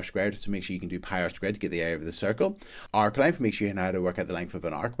pi r squared, so make sure you can do pi r squared to get the area of the circle. Arc length, make sure you know how to work out the length of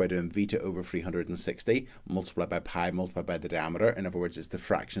an arc by doing β over 360 multiplied by pi multiplied by the diameter. In other words, it's the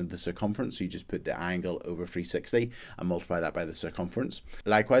fraction of the circumference, so you just put the angle over 360 and multiply that by the circumference.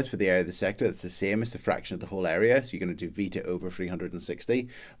 Likewise, for the area of the sector, it's the same as the fraction of the whole area, so you're going to do β over 360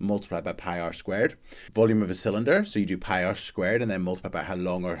 multiplied by pi r squared. Volume of a cylinder, so you do pi r squared and then multiply by how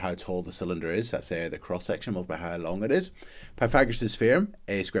long or how tall the cylinder is. That's the area of the cross section, multiply by how long it is. Pythagoras' theorem,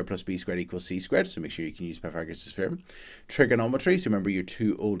 a squared plus b squared equals c squared, so make sure you can use Pythagoras' theorem. Trigonometry, so remember your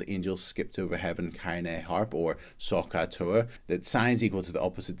two old angels skipped over heaven carrying a harp, or soka toa, that sine is equal to the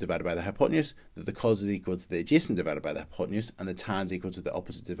opposite divided by the hypotenuse, that the cos is equal to the adjacent divided by the hypotenuse, and the tan is equal to the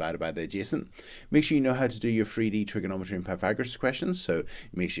opposite divided by the adjacent. Make sure you know how to do your 3D trigonometry and Pythagoras questions, so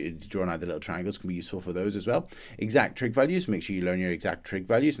make sure drawing out the little triangles can be useful for those as well. Exact trig values, make sure you learn your exact trig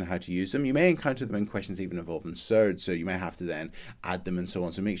values and how to use them. You may encounter them in questions even involving surds, so you may have to then add them and so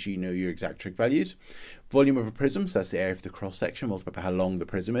on, so make sure you know your exact trig values. Volume of a prism, so that's the area of the cross section multiplied by how long the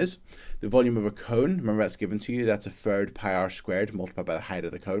prism is. The volume of a cone, remember that's given to you, that's a third pi r squared multiplied by the height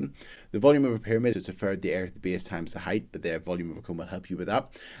of the cone. The volume of a pyramid, it's a third the area of the base times the height, but the volume of a cone will help you with that.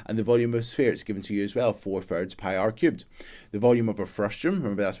 And the volume of a sphere, it's given to you as well, 4/3 pi r cubed. The volume of a frustum,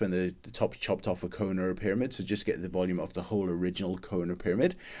 remember that's when the top's chopped off a cone or a pyramid, so just get the volume of the whole original cone or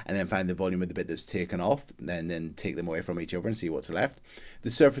pyramid, and then find the volume of the bit that's taken off, and then take them away from each other and see what's left.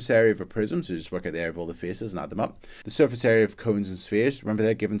 The surface area of a prism, so just work out the area of all the faces and add them up. The surface area of cones and spheres, remember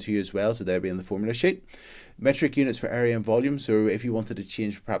they're given to you as well, so they'll be in the formula sheet. Metric units for area and volume, so if you wanted to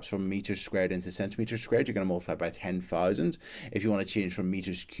change perhaps from meters squared into centimeters squared, you're going to multiply by 10,000. If you want to change from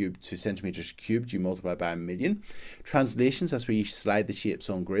meters cubed to centimeters cubed, you multiply by 1,000,000. Translations, that's where you slide the shapes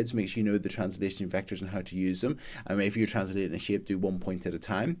on grids. Make sure you know the translation vectors and how to use them. And if you're translating a shape, do 1 point at a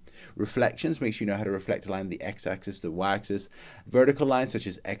time. Reflections, make sure you know how to reflect a line on the x-axis, the y-axis. Vertical lines such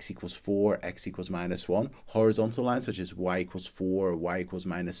as x equals 4, x equals -1. Horizontal lines such as y equals 4, y equals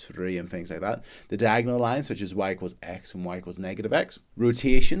 -3, and things like that. The diagonal lines such as y equals x and y equals -x.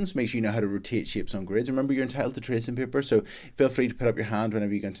 Rotations, make sure you know how to rotate shapes on grids. Remember, you're entitled to tracing paper, so feel free to put up your hand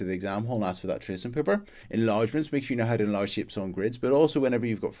whenever you go into the exam hall and ask for that tracing paper. Enlargements, make sure you know how to enlarge shapes on grids, but also whenever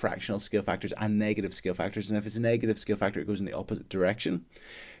you've got fractional scale factors and negative scale factors, and if it's a negative scale factor, it goes in the opposite direction.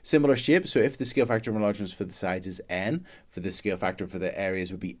 Similar shapes, so if the scale factor of enlargements for the sides is n, for the scale factor for the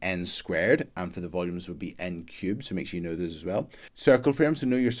areas would be n squared, and for the volumes would be n cubed, so make sure you know those as well. Circle frames, so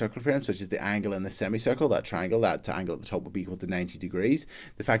know your circle frames, such as the angle in the semicircle, that triangle, that angle at the top would be equal to 90 degrees.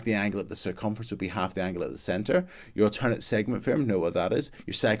 The fact the angle at the circumference would be half the angle at the center. Your alternate segment frame, know what that is.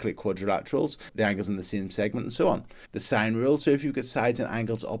 Your cyclic quadrilaterals, the angles in the same segment, and so on. The sine rule, so if you've got sides and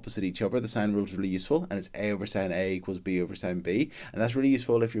angles opposite each other, the sine rule is really useful, and it's a over sine a equals b over sine b, and that's really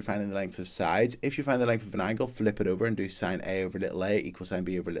useful if you're finding the length of sides. If you find the length of an angle, flip it over and do sine a over little a equals sine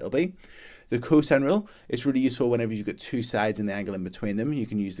b over little b. The cosine rule is really useful whenever you've got two sides and the angle in between them. You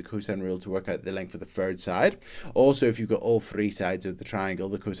can use the cosine rule to work out the length of the third side. Also, if you've got all three sides of the triangle,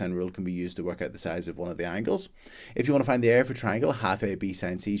 the cosine rule can be used to work out the size of one of the angles. If you want to find the area of a triangle, half a b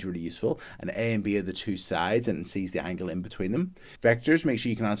sine c is really useful, and a and b are the two sides and c is the angle in between them. Vectors, make sure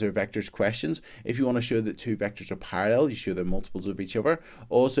you can answer vectors questions. If you want to show that two vectors are parallel, you show they're multiples of each other.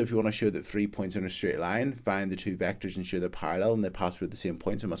 Also, if you want to show that 3 points are in a straight line, find the two vectors and show they're parallel and they pass through the same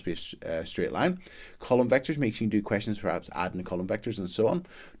points. It must be a straight line. Column vectors, make sure you can do questions perhaps adding column vectors and so on.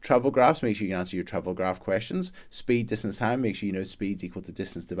 Travel graphs, make sure you can answer your travel graph questions. Speed, distance, time, make sure you know speed is equal to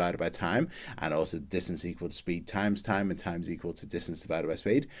distance divided by time, and also distance equal to speed times time, and time is equal to distance divided by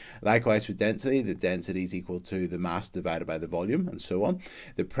speed. Likewise for density, the density is equal to the mass divided by the volume, and so on.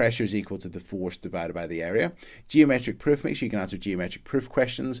 The pressure is equal to the force divided by the area. Geometric proof, make sure you can answer geometric proof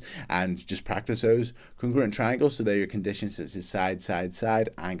questions and just practice those. Congruent triangles, so they're your conditions such as side, side, side,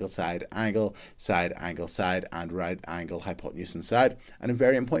 angle, side, angle, side, angle, side, and right angle, hypotenuse, and side. And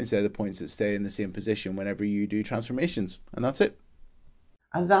invariant points, they're the points that stay in the same position whenever you do transformations. And that's it.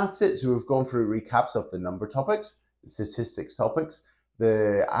 And that's it. So we've gone through recaps of the number topics, the statistics topics,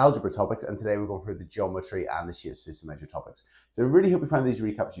 the algebra topics, and today we're going through the geometry and the shapes, space, and measure topics. So I really hope you find these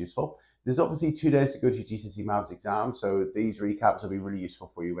recaps useful. There's obviously 2 days to go to your GCSE Maths exam, so these recaps will be really useful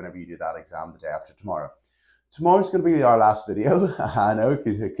for you whenever you do that exam the day after tomorrow. Tomorrow's going to be our last video. I know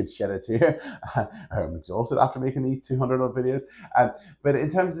it could shed a tear. I'm exhausted after making these 200 odd videos. But in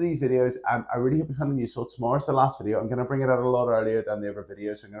terms of these videos, I really hope you found them useful. Tomorrow's the last video. I'm going to bring it out a lot earlier than the other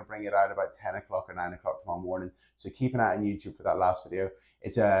videos. So I'm going to bring it out about 10 o'clock or 9 o'clock tomorrow morning. So keep an eye on YouTube for that last video.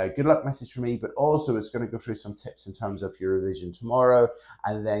 It's a good luck message for me, but also it's going to go through some tips in terms of your revision tomorrow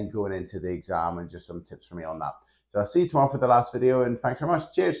and then going into the exam and just some tips for me on that. So I'll see you tomorrow for the last video, and thanks very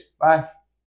much. Cheers. Bye.